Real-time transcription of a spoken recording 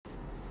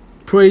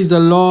Praise the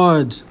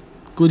Lord.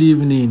 Good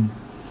evening.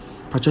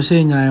 I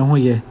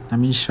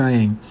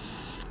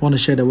want to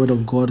share the word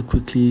of God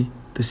quickly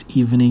this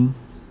evening.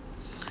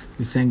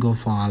 We thank God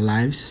for our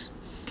lives.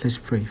 Let's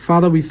pray.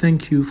 Father, we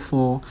thank you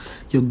for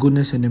your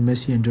goodness and your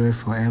mercy endure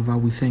forever.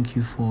 We thank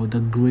you for the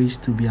grace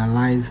to be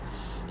alive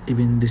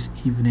even this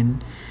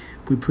evening.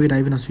 We pray that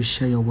even as we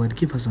share your word,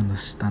 give us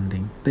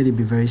understanding. Let it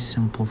be very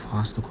simple for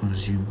us to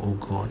consume, oh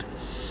God.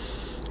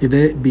 If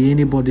there be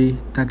anybody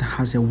that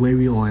has a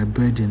worry or a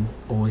burden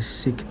or is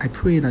sick, I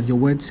pray that your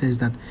word says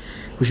that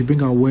we should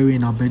bring our worry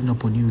and our burden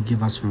upon you,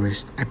 give us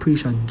rest. I pray you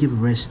shall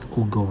give rest,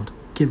 O God.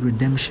 Give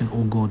redemption,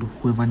 O God,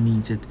 whoever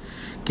needs it.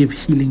 Give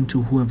healing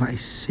to whoever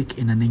is sick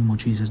in the name of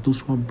Jesus. Those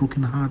who are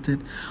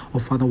brokenhearted or,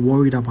 Father,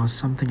 worried about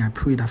something, I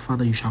pray that,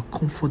 Father, you shall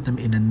comfort them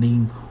in the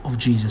name of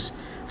Jesus.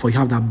 For you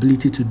have the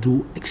ability to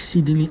do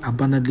exceedingly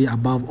abundantly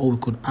above all we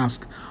could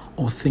ask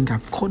or think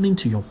according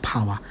to your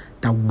power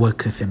that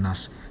worketh in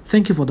us.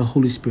 Thank you for the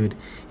Holy Spirit,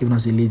 even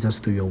as He leads us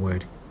through your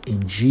word.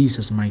 In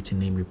Jesus' mighty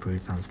name we pray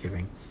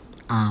thanksgiving.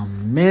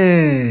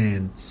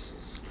 Amen.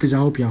 Please, I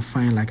hope you are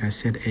fine. Like I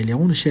said earlier, I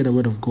want to share the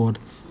word of God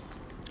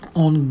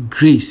on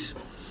grace.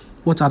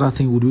 What other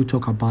thing would we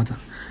talk about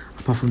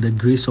apart from the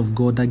grace of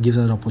God that gives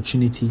us the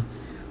opportunity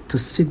to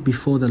sit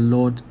before the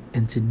Lord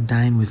and to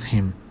dine with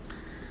Him?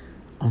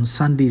 On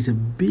Sunday is a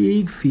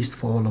big feast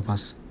for all of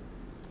us.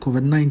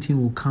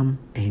 COVID-19 will come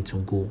and it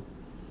will go,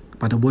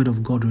 but the word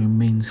of God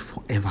remains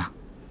forever.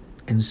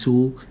 And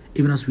so,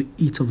 even as we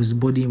eat of His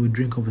body and we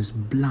drink of His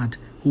blood,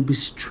 we'll be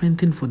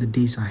strengthened for the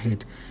days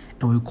ahead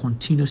and we'll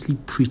continuously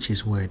preach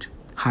His word.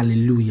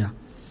 Hallelujah.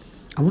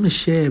 I want to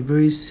share a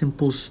very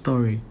simple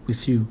story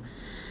with you.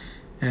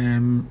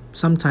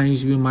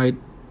 Sometimes you might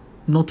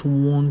not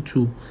want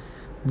to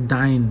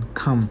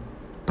come,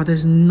 but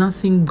there's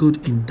nothing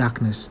good in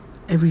darkness.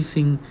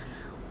 Everything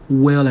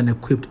well and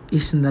equipped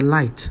is in the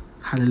light.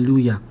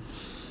 Hallelujah.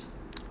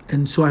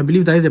 And so I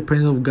believe that if the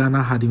President of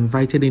Ghana had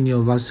invited any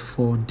of us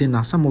for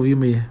dinner, some of you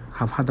may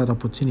have had that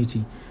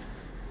opportunity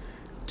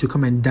to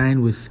come and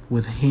dine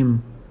with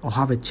him or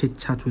have a chit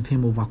chat with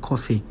him over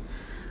coffee.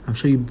 I'm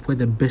sure you wear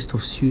the best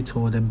of suit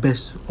or the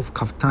best of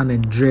kaftan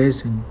and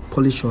dress and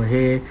polish your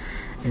hair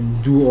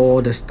and do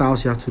all the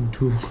styles you have to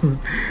do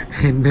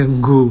and then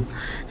go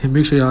and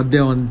make sure you're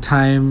there on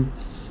time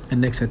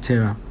and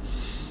etc.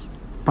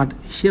 But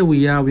here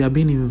we are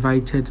being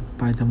invited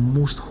by the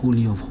most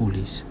holy of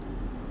holies,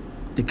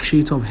 the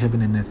creator of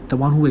heaven and earth, the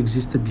one who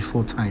existed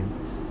before time,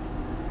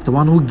 the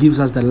one who gives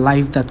us the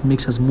life that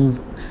makes us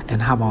move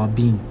and have our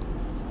being,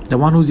 the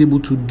one who's able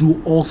to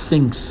do all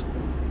things,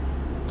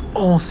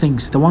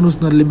 the one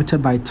who's not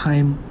limited by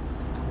time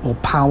or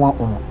power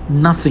or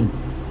nothing,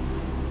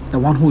 the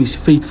one who is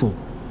faithful.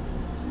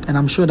 And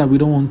I'm sure that we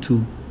don't want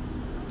to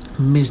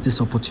miss this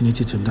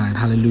opportunity to dine.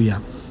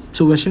 Hallelujah.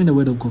 So we're sharing the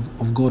word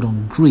of God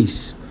on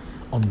grace.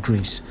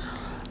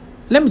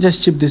 Let me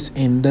just chip this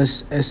in.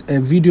 There's a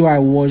video I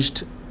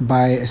watched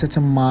by a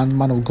certain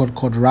man of God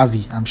called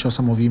Ravi. I'm sure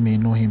some of you may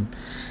know him.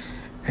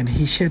 And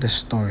he shared a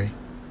story.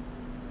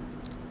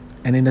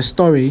 And in the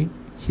story,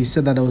 he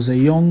said that there was a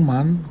young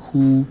man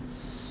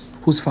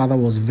whose father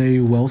was very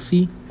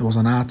wealthy. He was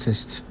an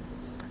artist.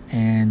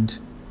 And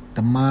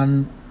the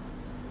man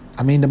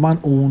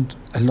owned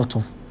a lot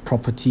of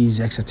properties,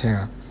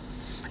 etc.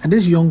 And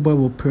this young boy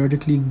will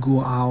periodically go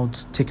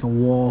out, take a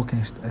walk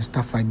and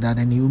stuff like that.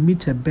 And he'll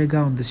meet a beggar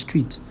on the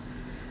street.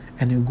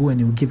 And he'll go and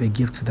he'll give a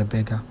gift to the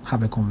beggar,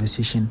 have a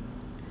conversation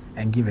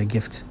and give a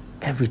gift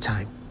every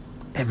time.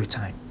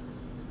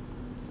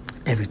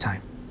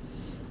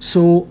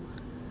 So,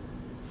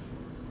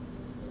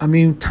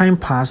 time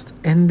passed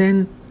and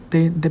then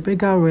the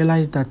beggar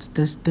realized that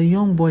the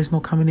young boy is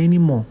not coming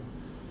anymore.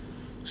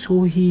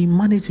 So he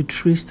managed to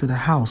trace to the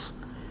house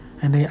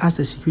and they asked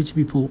the security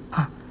people,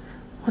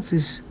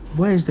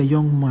 where is the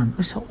young man?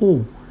 I said,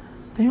 the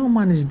young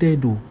man is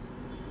dead though.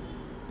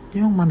 The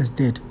young man is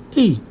dead.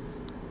 Hey,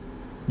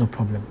 no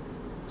problem.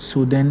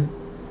 So then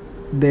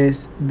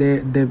there's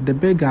the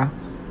beggar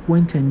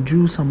went and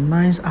drew some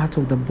nice art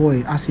of the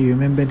boy as he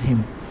remembered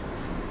him.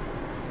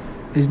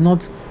 It's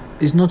not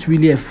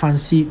really a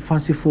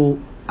fanciful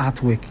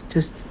artwork,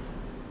 just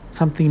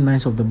something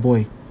nice of the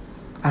boy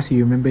as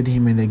he remembered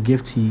him and the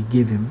gift he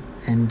gave him.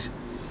 And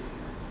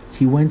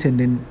he went and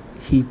then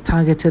he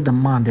targeted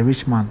the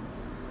rich man,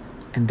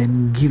 and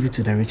then give it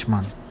to the rich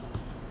man.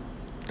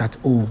 That,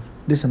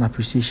 this is an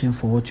appreciation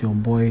for what your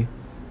boy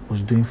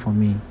was doing for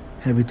me.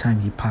 Every time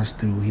he passed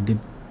through, he did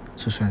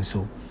so and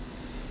so.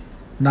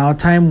 Now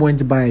time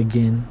went by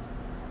again,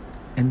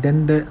 and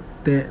then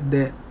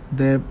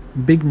the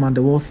big man,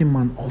 the wealthy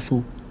man,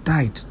 also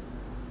died.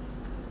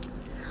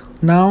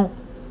 Now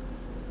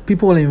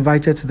people were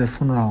invited to the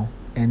funeral,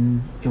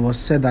 and it was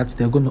said that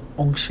they're going to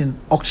auction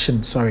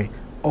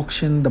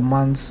the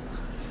man's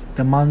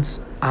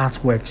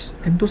artworks,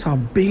 and those are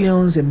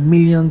billions and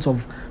millions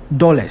of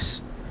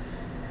dollars.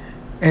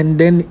 And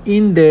then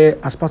in there,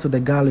 as part of the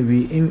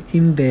gallery,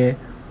 in there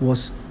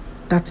was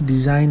that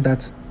design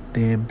that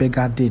the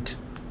beggar did.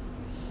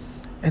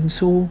 And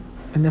so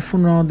in the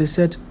funeral, they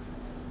said,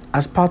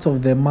 as part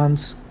of the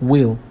man's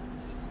will,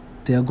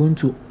 they are going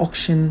to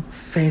auction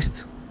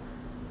first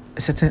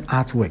a certain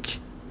artwork.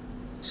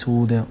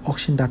 So they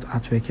auctioned that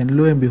artwork, and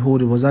lo and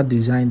behold, it was that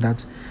design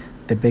that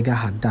the beggar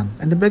had done.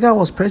 And the beggar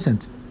was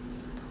present.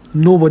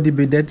 Nobody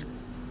bidded,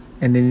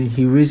 and then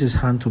he raised his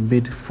hand to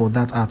bid for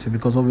that artwork,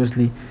 because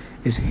obviously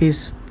it's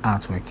his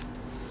artwork.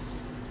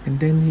 And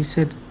then he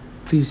said,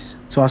 please,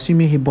 so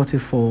assuming he bought it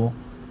for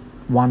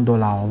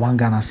 $1 or 1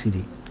 Ghana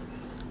cedi,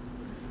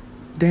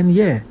 then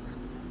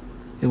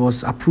it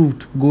was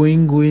approved,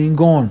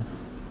 gone.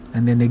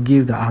 And then they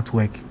gave the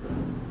artwork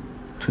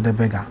to the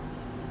beggar.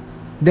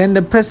 Then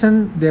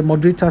the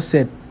moderator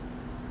said,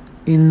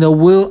 in the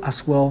will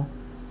as well,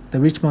 the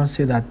rich man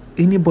said that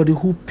anybody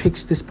who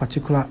picks this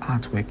particular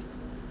artwork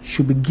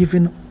should be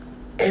given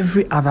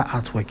every other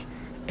artwork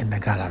in the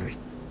gallery.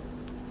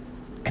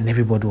 And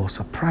everybody was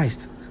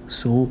surprised.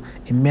 So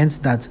it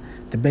meant that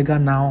the beggar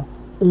now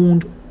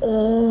owned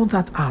all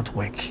that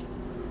artwork,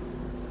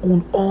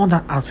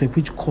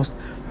 which cost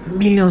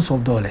millions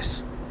of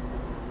dollars.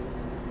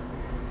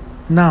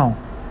 Now,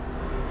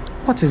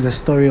 what is the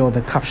story or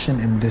the caption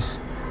in this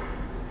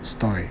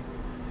story?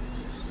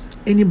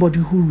 Anybody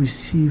who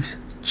receives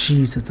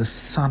Jesus, the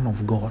Son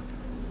of God,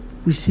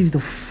 receives the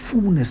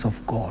fullness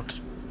of God.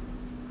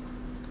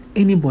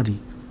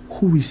 Anybody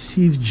who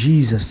receives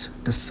Jesus,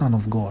 the Son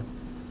of God,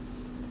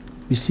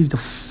 receives the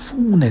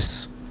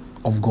fullness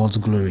of God's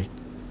glory.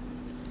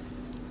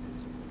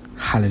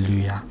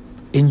 Hallelujah.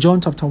 In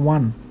John chapter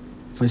 1,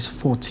 verse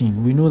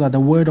 14, we know that the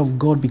Word of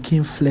God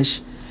became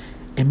flesh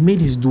and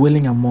made his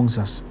dwelling amongst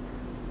us.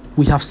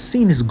 We have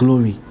seen his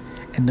glory,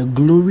 and the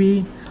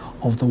glory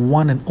of the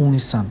one and only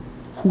Son,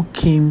 who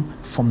came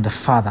from the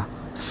Father,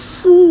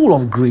 full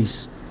of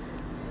grace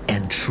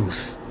and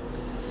truth.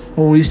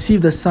 When we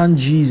receive the Son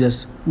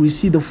Jesus, we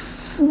receive the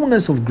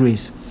fullness of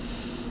grace.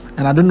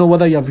 And I don't know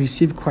whether you have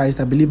received Christ.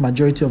 I believe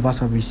majority of us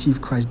have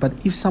received Christ.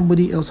 But if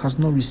somebody else has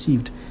not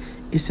received,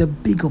 it's a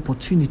big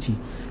opportunity.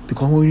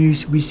 Because when you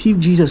receive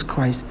Jesus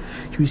Christ,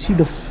 you receive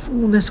the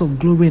fullness of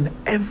glory and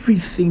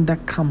everything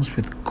that comes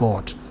with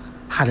God.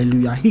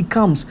 Hallelujah. He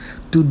comes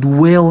to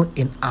dwell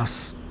in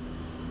us.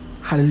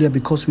 Hallelujah.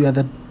 Because we are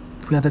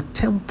the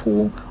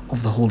temple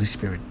of the Holy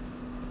Spirit.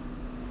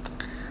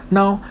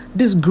 Now,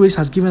 this grace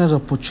has given us the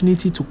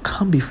opportunity to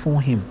come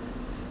before him.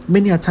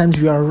 Many a times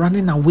we are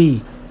running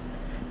away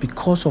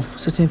because of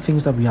certain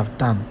things that we have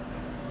done.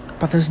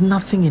 But there's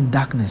nothing in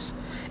darkness.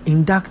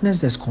 In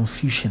darkness, there's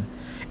confusion.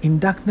 In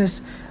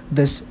darkness,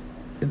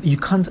 you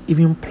can't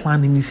even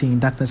plan anything in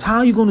darkness. How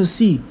are you going to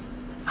see?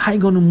 How are you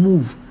going to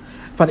move?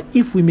 But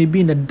if we may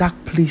be in a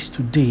dark place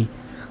today,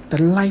 the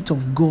light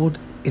of God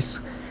is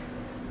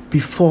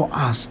before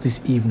us this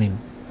evening.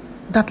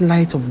 That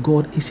light of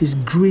God is his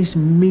grace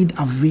made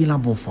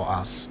available for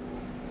us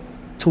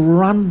to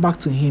run back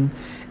to him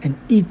and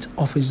eat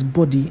of his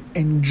body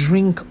and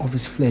drink of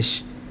his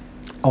flesh,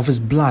 of his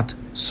blood,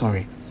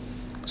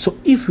 So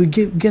if we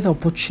get the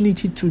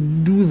opportunity to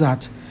do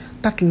that,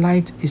 that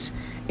light is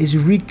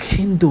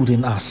rekindled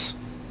in us.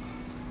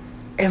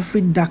 Every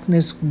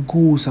darkness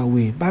goes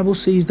away. Bible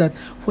says that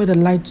where the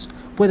light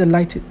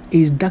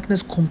is,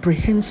 darkness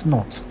comprehends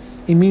not.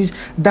 It means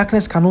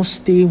darkness cannot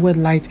stay where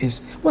light is.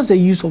 What's the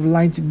use of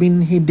light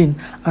being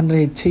hidden under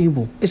a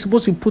table? It's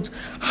supposed to be put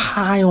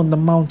high on the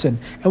mountain.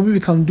 And we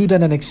can do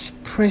that and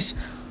express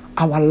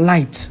our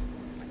light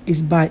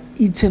is by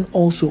eating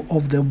also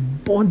of the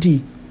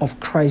body of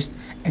Christ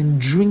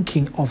and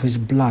drinking of his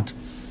blood.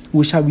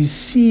 We shall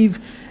receive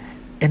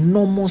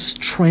enormous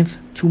strength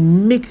to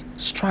make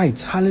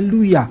strides.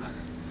 Hallelujah.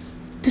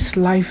 This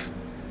life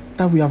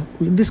that we have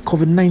in this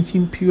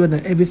COVID-19 period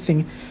and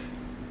everything,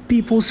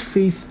 people's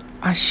faith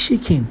are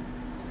shaking.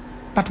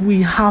 But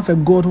we have a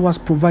God who has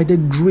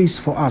provided grace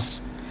for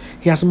us.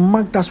 He has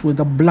marked us with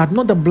the blood,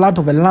 not the blood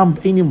of a lamb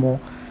anymore,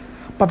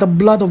 but the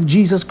blood of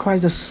Jesus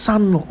Christ, the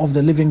Son of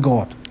the living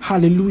God.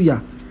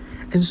 Hallelujah.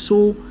 And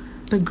so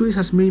the grace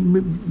has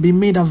been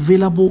made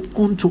available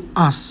unto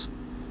us.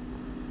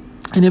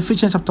 In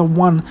Ephesians chapter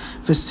 1,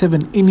 verse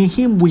 7, in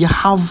him we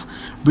have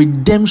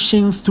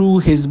redemption through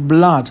his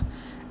blood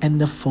and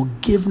the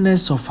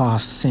forgiveness of our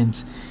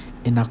sins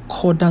in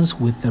accordance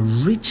with the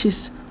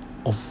riches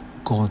of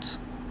God's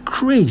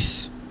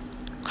grace.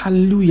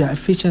 Hallelujah.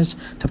 Ephesians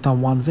chapter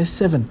 1, verse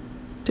 7.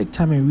 Take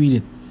time and read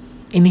it.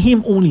 In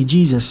him only,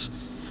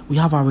 Jesus, we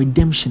have our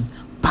redemption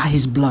by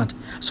his blood.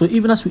 So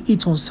even as we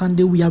eat on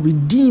Sunday, we are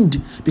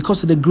redeemed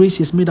because of the grace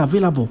he has made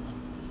available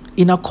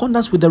in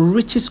accordance with the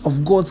riches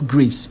of God's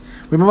grace.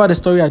 Remember the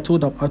story I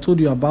told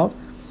you about?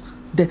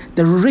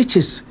 The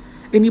riches.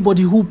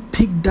 Anybody who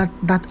picked that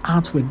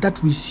artwork,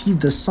 that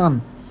received the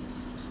Son,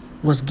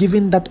 was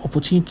given that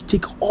opportunity to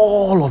take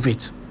all of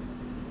it.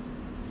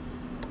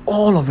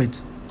 All of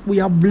it.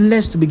 We are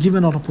blessed to be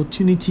given an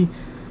opportunity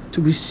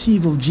to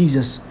receive of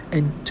Jesus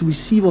and to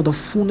receive of the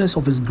fullness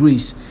of his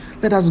grace.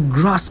 Let us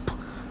grasp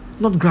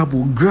on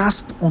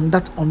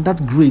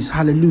that grace.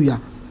 Hallelujah.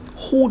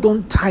 Hold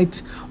on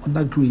tight on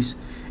that grace.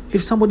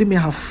 If somebody may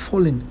have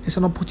fallen, it's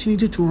an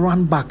opportunity to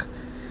run back.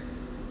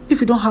 If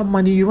you don't have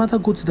money, you rather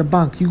go to the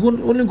bank. You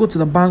only go to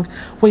the bank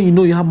when you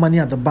know you have money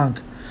at the bank.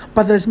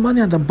 but there's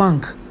money at the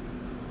bank,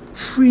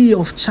 free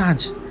of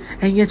charge,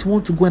 and yet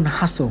want to go and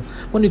hustle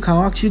when you can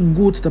actually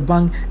go to the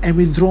bank and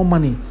withdraw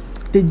money.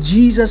 The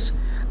Jesus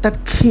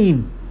that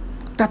came,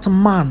 that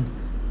man,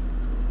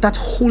 that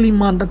holy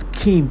man that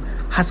came,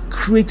 has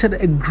created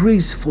a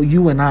grace for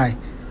you and I.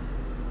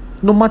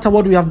 No matter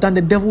what we have done,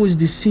 the devil is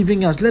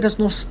deceiving us. Let us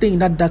not stay in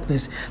that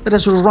darkness. Let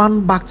us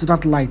run back to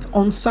that light.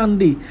 On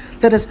Sunday,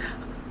 let us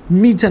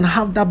meet and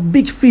have that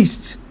big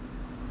feast,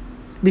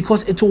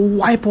 because it will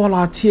wipe all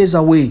our tears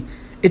away.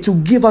 It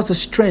will give us the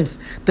strength.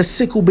 The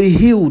sick will be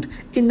healed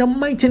in the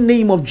mighty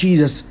name of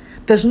Jesus.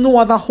 There's no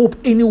other hope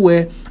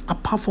anywhere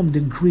apart from the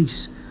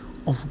grace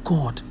of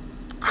God.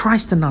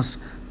 Christ in us,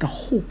 the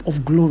hope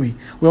of glory.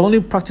 We're only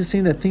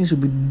practicing the things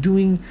we'll be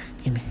doing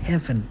in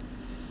heaven.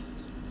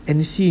 And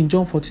you see in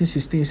John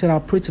 14:16, he said, I'll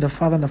pray to the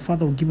Father, and the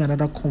Father will give me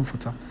another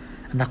comforter.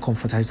 And that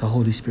comforter is the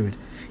Holy Spirit.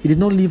 He did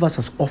not leave us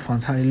as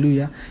orphans.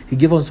 Hallelujah. He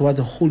gave us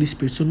the Holy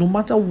Spirit. So no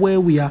matter where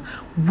we are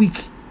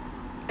weak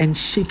and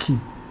shaky,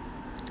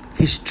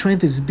 His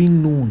strength is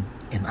being known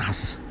in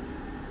us.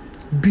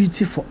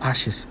 Beauty for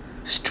ashes,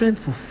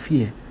 strength for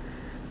fear,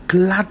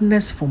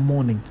 gladness for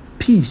mourning,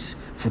 peace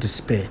for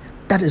despair.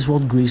 That is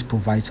what grace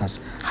provides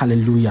us.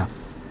 Hallelujah.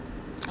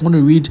 I want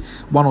to read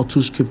one or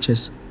two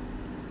scriptures.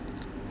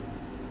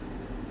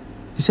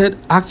 He said,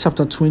 Acts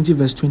chapter 20,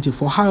 verse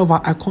 24,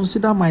 however, I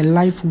consider my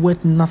life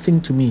worth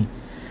nothing to me.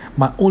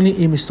 My only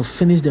aim is to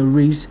finish the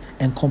race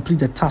and complete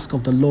the task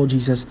of the Lord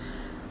Jesus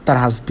that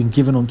has been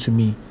given unto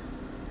me.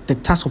 The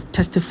task of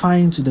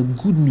testifying to the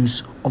good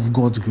news of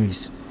God's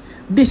grace.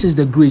 This is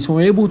the grace. When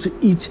we're able to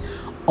eat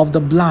of the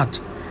blood,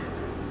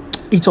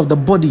 eat of the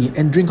body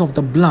and drink of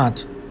the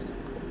blood,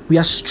 we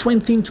are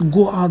strengthened to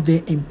go out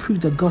there and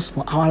preach the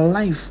gospel. Our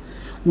life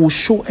will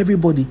show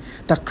everybody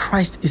that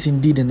Christ is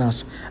indeed in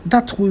us.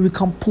 That way we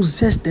can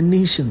possess the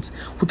nations.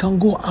 We can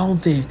go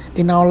out there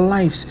in our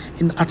lives,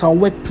 at our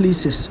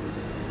workplaces.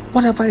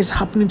 Whatever is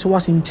happening to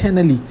us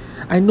internally.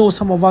 I know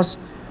some of us,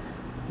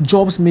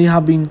 jobs may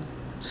have been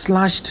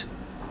slashed,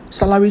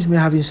 salaries may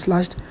have been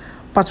slashed,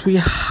 but we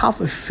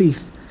have a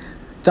faith.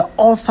 The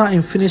author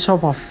and finisher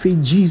of our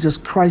faith, Jesus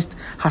Christ,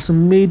 has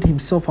made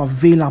himself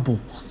available.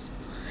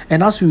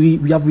 And as we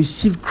have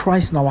received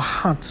Christ in our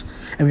hearts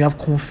and we have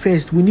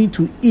confessed, we need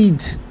to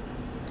eat.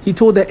 He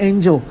told the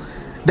angel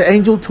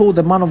told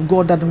the man of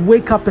God that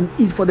wake up and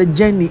eat, for the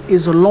journey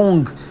is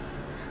long.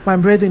 My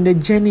brethren, the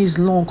journey is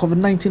long.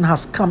 COVID-19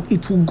 has come.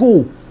 It will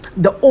go.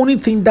 The only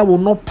thing that will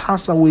not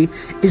pass away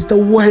is the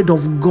word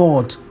of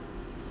God.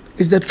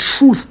 It's the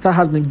truth that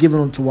has been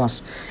given unto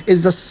us.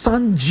 It's the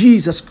Son,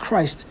 Jesus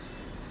Christ,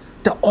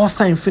 the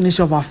author and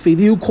finisher of our faith.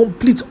 He will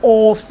complete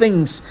all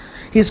things.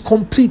 He's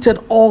completed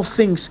all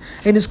things,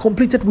 and is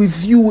completed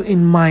with you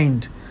in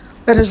mind.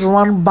 Let us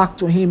run back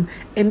to him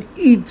and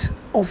eat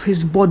of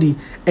his body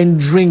and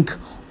drink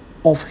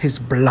of his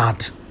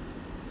blood.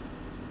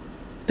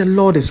 The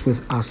Lord is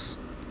with us.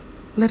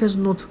 Let us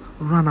not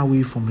run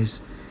away from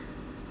his.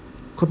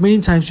 Because many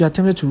times you are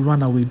tempted to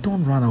run away.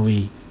 Don't run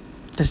away.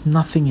 There's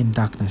nothing in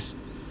darkness.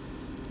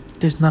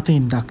 There's nothing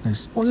in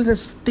darkness. Only let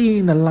us stay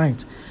in the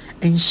light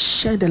and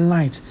share the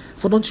light.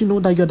 For don't you know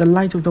that you're the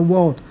light of the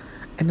world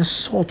and the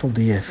salt of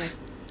the earth?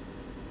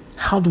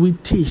 How do we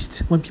taste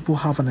when people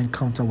have an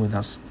encounter with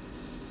us?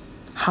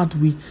 How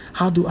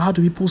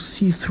do people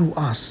see through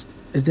us?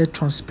 Is there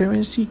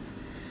transparency?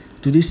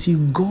 Do they see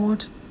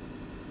God?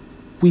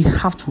 We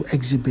have to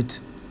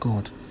exhibit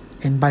God.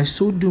 And by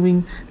so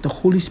doing, the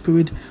Holy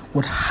Spirit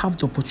would have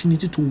the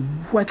opportunity to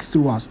work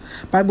through us.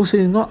 Bible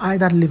says, not I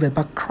that liveth,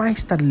 but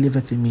Christ that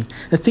liveth in me.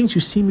 The things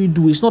you see me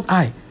do is not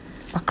I,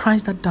 but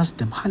Christ that does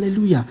them.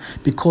 Hallelujah.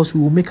 Because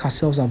we will make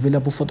ourselves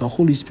available for the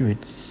Holy Spirit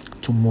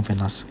to move in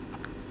us.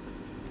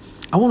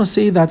 I want to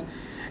say that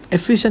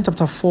Ephesians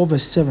chapter 4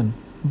 verse 7,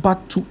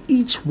 but to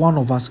each one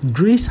of us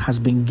grace has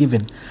been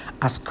given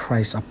as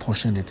Christ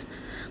apportioned it.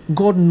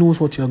 God knows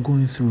what you are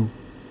going through.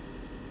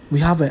 We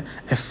have a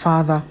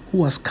Father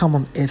who has come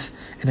on earth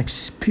and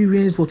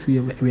experienced what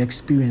we're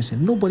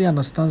experiencing. Nobody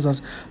understands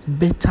us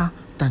better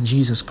than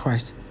Jesus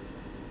Christ.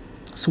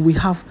 So we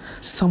have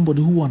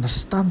somebody who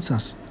understands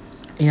us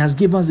and has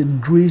given us the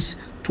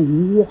grace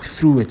to walk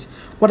through it.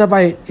 Whatever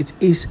it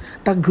is,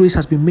 that grace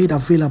has been made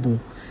available.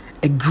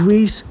 A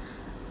grace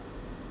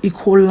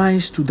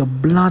equalized to the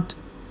blood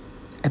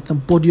and the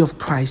body of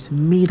Christ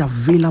made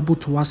available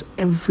to us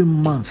every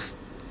month.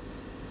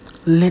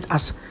 Let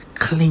us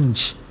cling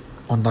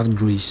on that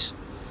grace.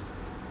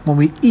 When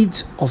we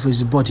eat of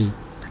his body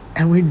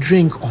and we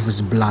drink of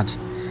his blood,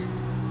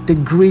 the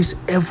grace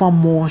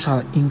evermore shall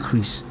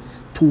increase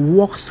to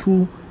walk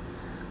through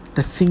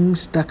the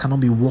things that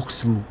cannot be walked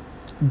through.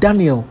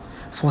 Daniel,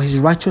 for his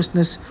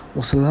righteousness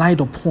was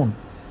lied upon,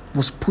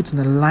 was put in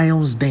the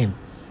lion's den.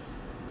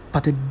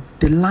 But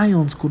the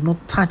lions could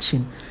not touch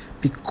him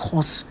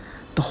because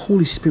the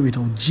Holy Spirit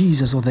or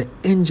Jesus or the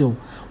angel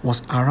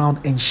was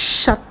around and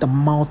shut the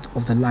mouth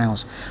of the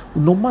lions.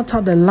 No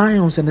matter the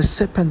lions and the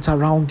serpents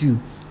around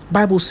you,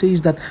 Bible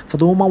says that for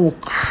the woman will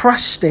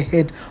crush the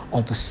head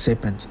of the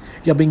serpent.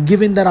 You have been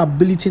given that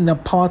ability and the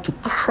power to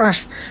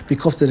crush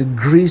because there is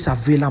grace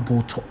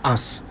available to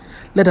us.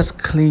 Let us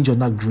cling on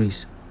that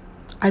grace.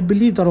 I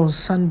believe that on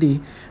Sunday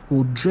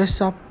we'll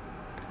dress up,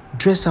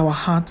 dress our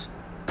hearts,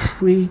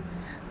 pray,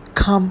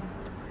 come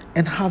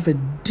and have a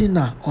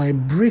dinner or a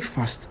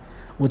breakfast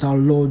with our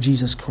Lord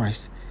Jesus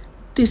Christ.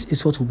 This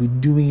is what we'll be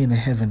doing in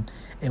heaven,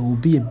 and will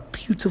be a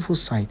beautiful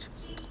sight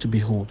to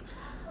behold.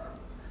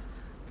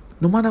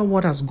 No matter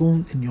what has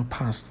gone in your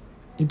past,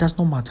 it does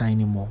not matter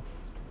anymore.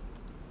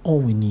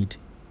 All we need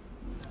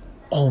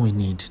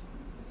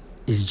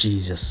is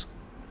Jesus.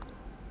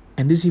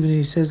 And this evening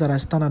he says that I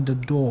stand at the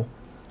door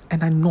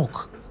and I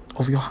knock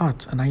of your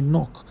heart, and I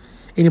knock.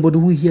 Anybody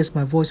who hears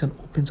my voice and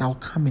opens, I'll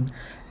come in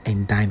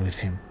and dine with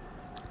him.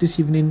 This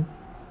evening,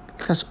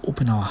 let us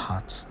open our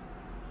hearts.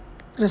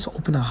 Let us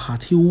open our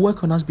heart. He will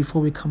work on us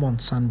before we come on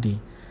Sunday.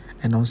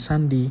 And on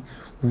Sunday,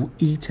 we'll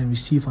eat and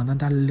receive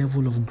another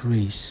level of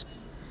grace.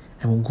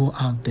 And we'll go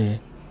out there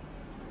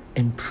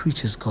and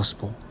preach his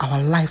gospel.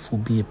 Our life will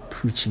be a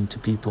preaching to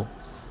people.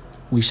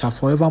 We shall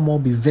forevermore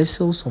be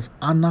vessels of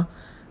honor,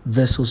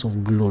 vessels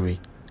of glory.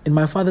 In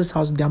my Father's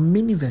house, there are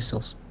many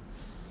vessels,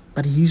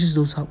 but he uses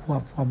those who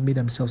have made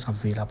themselves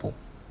available.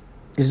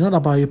 It's not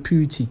about your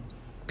purity.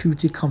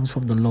 Purity comes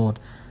from the Lord,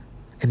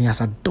 and he has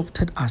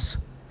adopted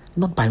us,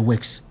 not by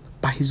works,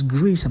 by his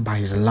grace and by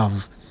his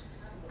love,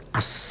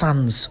 as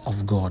sons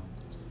of God.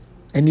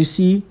 And you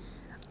see,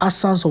 as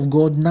sons of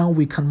God, now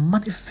we can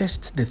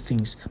manifest the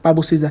things. The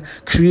Bible says that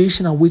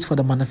creation awaits for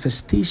the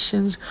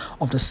manifestations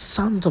of the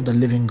sons of the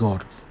living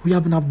God. We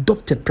have been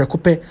adopted,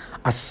 prekope,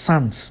 as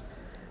sons.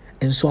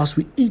 And so as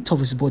we eat of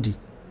his body,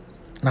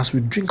 and as we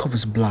drink of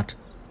his blood,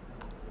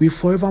 we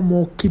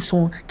forevermore keep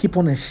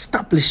on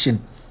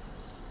establishing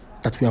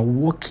that we are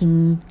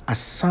walking as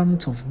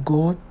sons of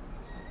God,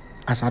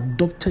 as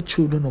adopted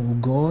children of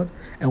God,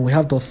 and we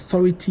have the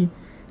authority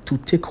to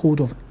take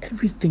hold of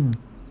everything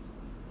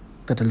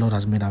that the Lord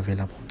has made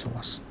available to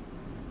us.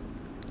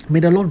 May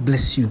the Lord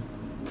bless you.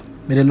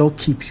 May the Lord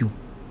keep you.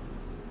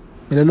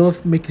 May the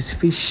Lord make his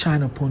face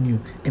shine upon you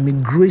and be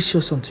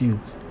gracious unto you.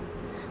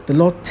 The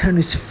Lord turn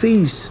his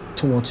face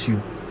towards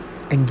you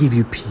and give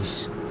you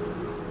peace.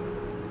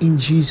 In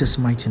Jesus'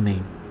 mighty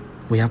name,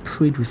 we have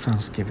prayed with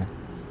thanksgiving.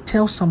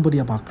 Tell somebody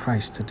about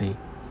Christ today.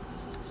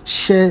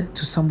 Share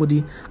to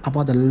somebody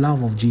about the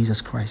love of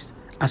Jesus Christ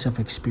as you've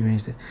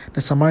experienced it.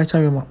 The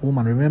Samaritan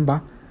woman,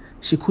 remember,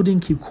 she couldn't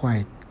keep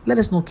quiet. Let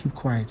us not keep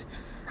quiet.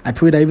 I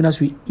pray that even as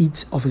we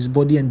eat of his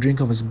body and drink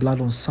of his blood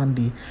on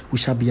Sunday, we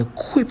shall be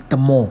equipped the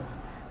more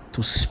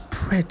to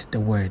spread the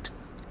word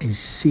and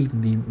save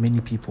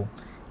many people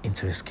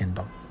into his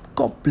kingdom.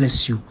 God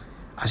bless you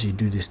as you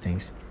do these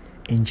things.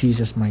 In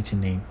Jesus' mighty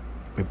name,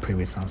 we pray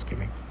with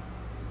thanksgiving.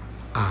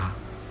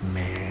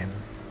 Amen.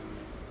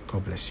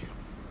 God bless you.